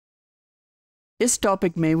इस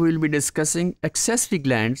टॉपिक में we will be discussing accessory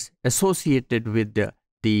glands associated with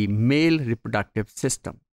the male reproductive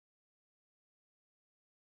system.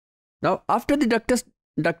 Now, after the ductus,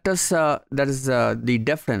 that is the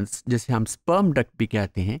deferens, जिसे हम sperm duct भी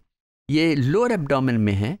कहते हैं, ये lower abdomen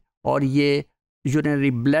में है और ये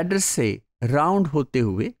urinary bladder से round होते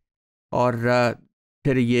हुए और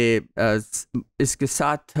फिर ये इसके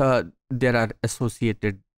साथ there are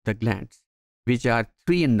associated the glands which are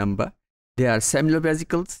 3 in number. They are seminal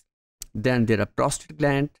vesicles, then there are prostate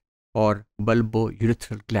gland और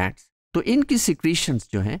bulbourethral glands. तो इनकी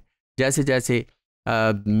secretions जो हैं जैसे जैसे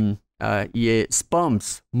ये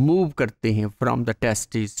sperms move करते हैं from the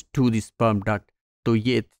testes to the sperm duct, तो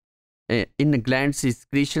ये इन glands की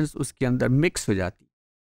secretions उसके अंदर mix हो जाती.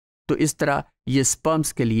 तो इस तरह ये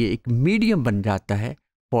sperms के लिए एक medium बन जाता है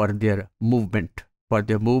for their movement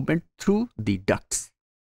through the ducts.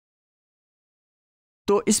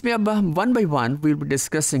 तो इसमें अब हम one by one we will be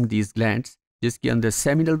discussing these glands, जिसके अंदर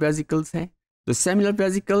seminal vesicles हैं. तो seminal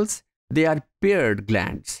vesicles, they are paired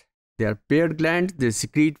glands. They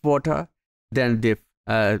secrete water. Then they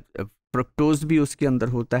fructose भी उसके अंदर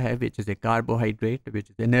होता है, which is a carbohydrate, which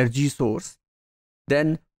is energy source.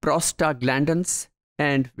 Then prostaglandins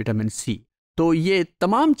and vitamin C. तो ये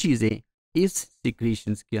तमाम चीज़ें इस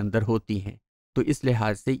secretions के अंदर होती हैं. तो इस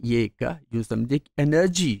लिहाज से ये एक जो समझे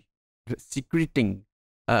energy secreting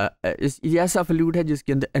ये ऐसा फ्लूइड है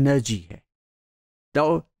जिसके अंदर एनर्जी है.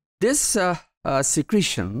 Now this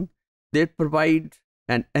secretion, they provide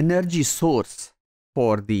an energy source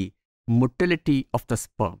for the motility of the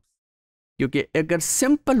sperms. क्योंकि अगर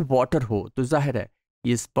simple water हो तो जाहिर है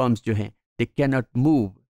ये sperms जो हैं they cannot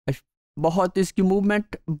move. बहुत इसकी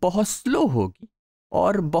movement बहुत slow होगी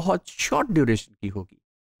और बहुत short duration की होगी.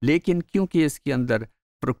 लेकिन क्योंकि इसके अंदर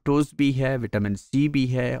fructose भी है, विटामिन C भी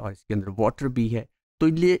है और इसके अंदर water भी है, तो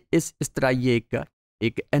ये इस तरह ये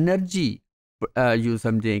एक एनर्जी यूँ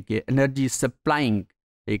समझें कि एनर्जी सप्लाइंग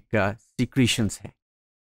एक secretions है.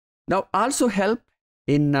 Now also help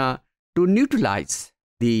in to neutralize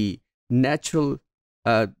the natural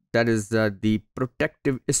that is the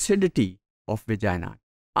protective acidity of vagina.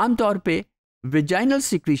 आमतौर पे vaginal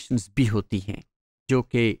secretions भी होती हैं जो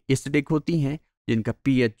कि acidic होती हैं, जिनका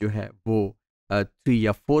pH जो है वो 3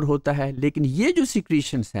 या 4 होता है. लेकिन ये जो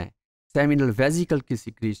secretions हैं seminal vesicle की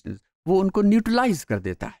secretions वो उनको न्यूट्रलाइज कर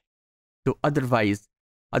देता है. तो otherwise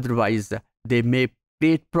they may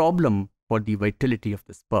create problem for the vitality of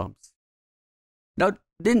the sperms. Now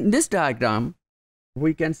in this diagram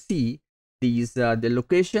we can see these the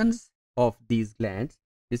locations of these glands.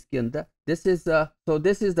 इसके अंदर this is the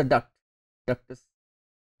ductus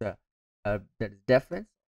that is deferens,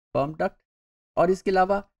 sperm duct. और इसके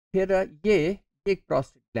अलावा फिर ये एक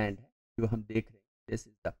prostate gland है जो हम देख रहे हैं. This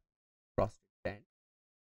is the prostate gland.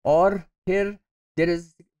 और फिर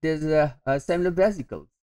there's a seminal vesicles.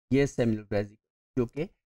 ये seminal vesicles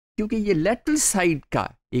क्योंकि ये lateral side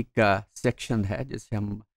का एक section है जिसे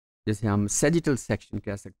हम sagittal section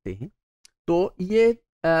कह सकते हैं. तो ये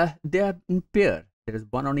they are in pair. There is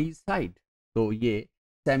one on each side. तो ये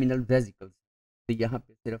seminal vesicles. तो यहाँ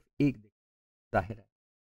पे सिर्फ एक जाहिर है.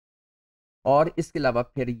 और इसके अलावा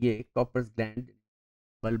फिर ये corpus gland,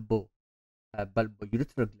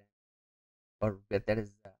 bulbourethral gland, और there is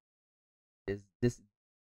this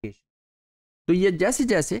location. तो ये जैसे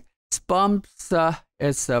जैसे sperms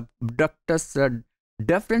इस ductus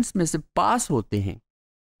deferens में से पास होते हैं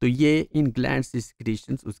तो ये इन glands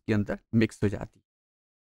secretions उसके अंदर mix हो जाती.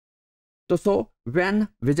 तो so when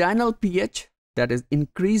vaginal pH that is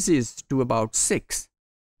increases to about 6,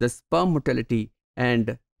 the sperm motility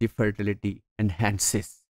and the fertility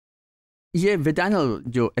enhances. ये vaginal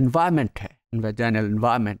जो environment है, vaginal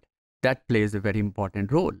environment, that plays a very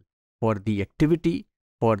important role for the activity,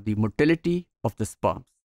 for the motility of the sperms.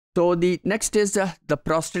 So the next is the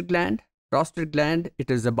prostate gland. Prostate gland, it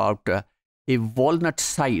is about a walnut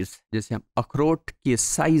size, जैसे हम अखरोट के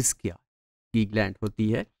size की gland होती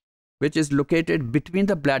है, which is located between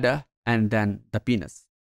the bladder and then the penis.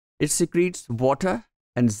 It secretes water,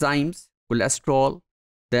 enzymes, cholesterol,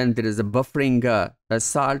 then there is a buffering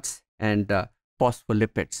salts and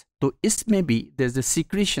phospholipids. So इसमें भी there's a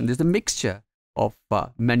secretion, there's a mixture of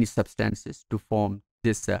many substances to form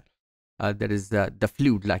this there is the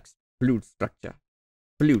fluid structure.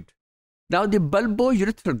 Now the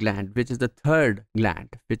bulbourethral gland, which is the third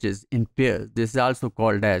gland, which is in pairs, this is also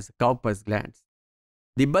called as Cowper's glands.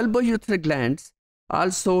 The bulbourethral glands,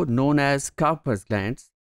 also known as Cowper's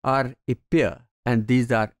glands, are a pair, and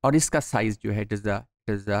these are, और इसका size जो है, it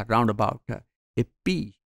is round about a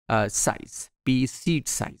pea seed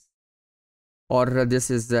size. Or this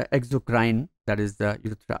is exocrine that is the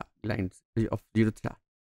urethra glands of urethra.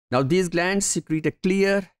 Now these glands secrete a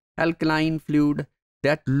clear alkaline fluid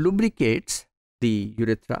that lubricates the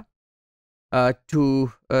urethra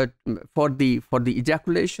for the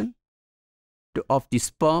ejaculation of the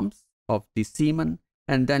sperms, of the semen,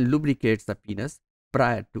 and then lubricates the penis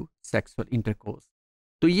prior to sexual intercourse.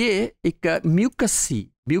 तो ये एक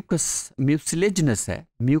mucilaginous है,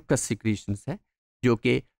 mucus secretions है, जो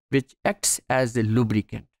कि which acts as a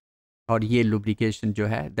lubricant. और ये lubrication जो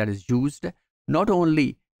है, that is used not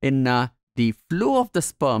only in the flow of the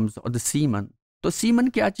sperms or the semen. तो semen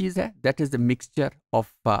क्या चीज़ है? That is the mixture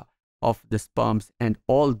of the sperms and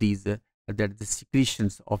all these that is the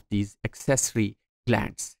secretions of these accessory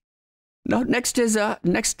glands. Now next is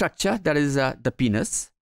next structure, that is the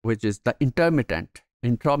penis, which is the intromittent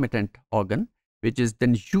organ, which is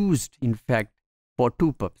then used in fact for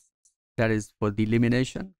two purposes. That is for the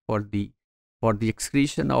elimination, for the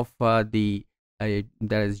excretion of that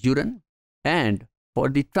is urine, and for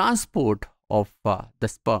the transport of the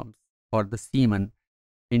sperms or the semen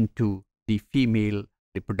into the female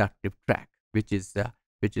reproductive tract, which is the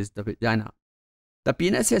vagina. The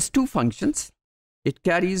penis has two functions. It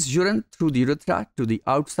carries urine through the urethra to the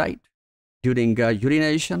outside during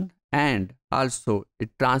urination, and also it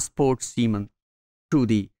transports semen through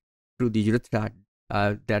the urethra,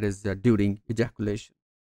 that is during ejaculation.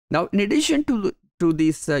 Now, in addition to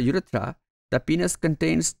this urethra, the penis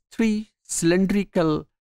contains three cylindrical,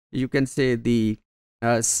 you can say, the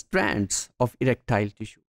strands of erectile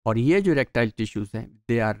tissue. और ये जो erectile tissues हैं,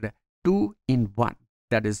 they are 2 in 1.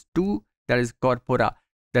 That is corpora,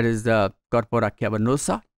 that is the corpora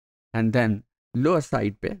cavernosa, and then lower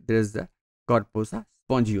side पे there is the corpora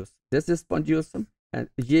spongiosum. This is spongiosum, and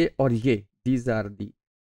ये और ये, these are the,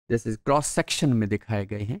 this is cross section में दिखाए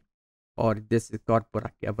गए हैं, और this is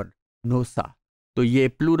corpora cavernosa. तो ये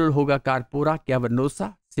plural होगा corpora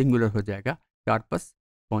cavernosa, singular हो जाएगा corpus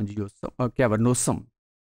spongiosum और cavernosum.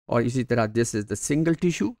 और इसी तरह this is the single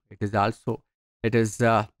tissue. It is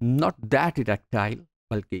not that erectile,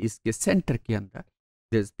 बल्कि इसके center के अंदर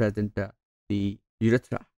there is present the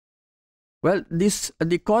urethra. Well,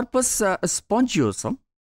 the corpus spongiosum,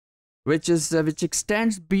 which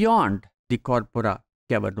extends beyond the corpora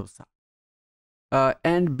cavernosa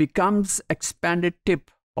and becomes expanded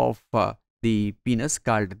tip of the penis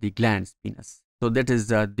called the glans penis. So that is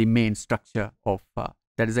the main structure of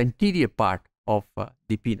that is the anterior part of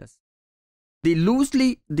the penis. The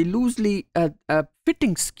loosely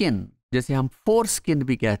fitting skin, जैसे हम foreskin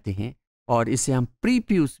भी कहते हैं और इसे हम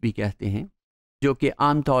prepuce भी कहते हैं, जो कि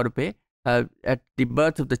आमतौर पे at the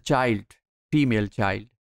birth of the child, female child,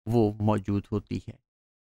 वो मौजूद होती है.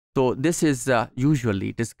 So this is usually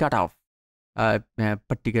it is cut off,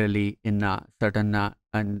 particularly in certain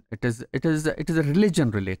and it is a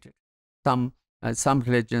religion related. Some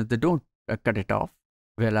religions they don't cut it off,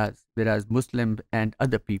 whereas Muslim and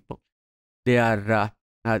other people they are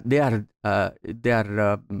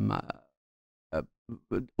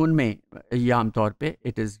उनमें ये आमतौर पे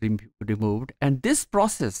it is removed, and this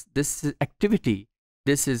process, this activity,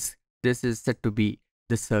 this is said to be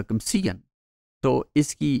the circumcision. तो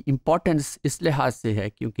इसकी importance इस लिहाज से है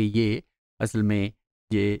क्योंकि ये असल में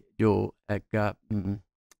ये जो एक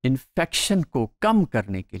infection को कम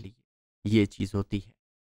करने के लिए ये चीज़ होती है.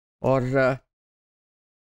 और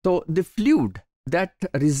तो the fluid that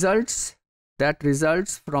results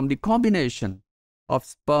from the combination of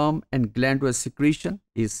sperm and glandular secretion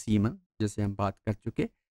is semen, जैसे हम बात कर चुके.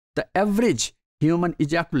 The average human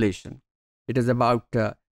ejaculation, it is about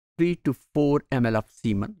 3 to 4 ml of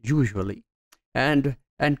semen usually, and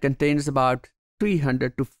contains about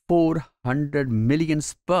 300 to 400 million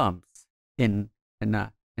sperms in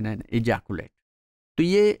an ejaculate. तो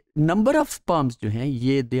ये number of sperms जो हैं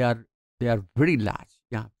ये they are very large.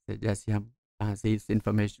 यहाँ से जैसे हम यहाँ से इस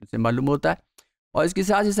information से मालूम होता है. और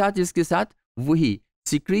इसके साथ वही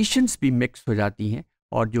secretions भी mix हो जाती हैं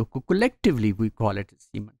और जो collectively we call it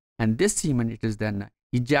semen, and this semen it is then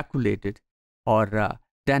ejaculated or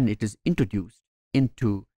then it is introduced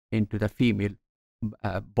into the female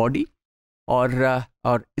body or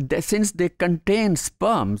since they contain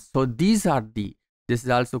sperms, so this is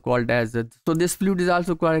also called as so this fluid is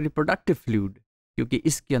also called reproductive fluid क्योंकि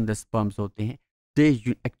इसके अंदर sperms होते हैं. They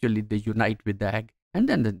unite with the egg, and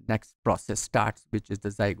then the next process starts, which is the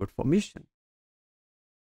zygote formation.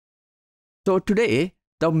 So today,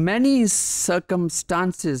 the many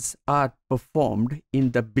circumstances are performed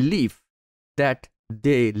in the belief that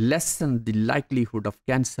they lessen the likelihood of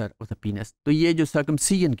cancer of the penis. तो ये जो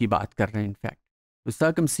circumcision की बात कर रहे हैं, in fact, तो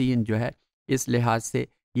circumcision जो है इस लिहाज से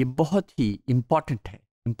ये बहुत ही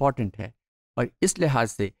important है और इस लिहाज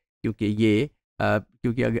से क्योंकि ये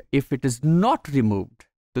क्योंकि अगर if it is not removed,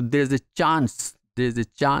 so there is a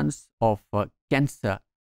chance of cancer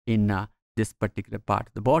in this particular part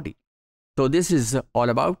of the body. So this is all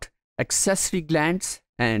about accessory glands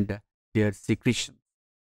and their secretions.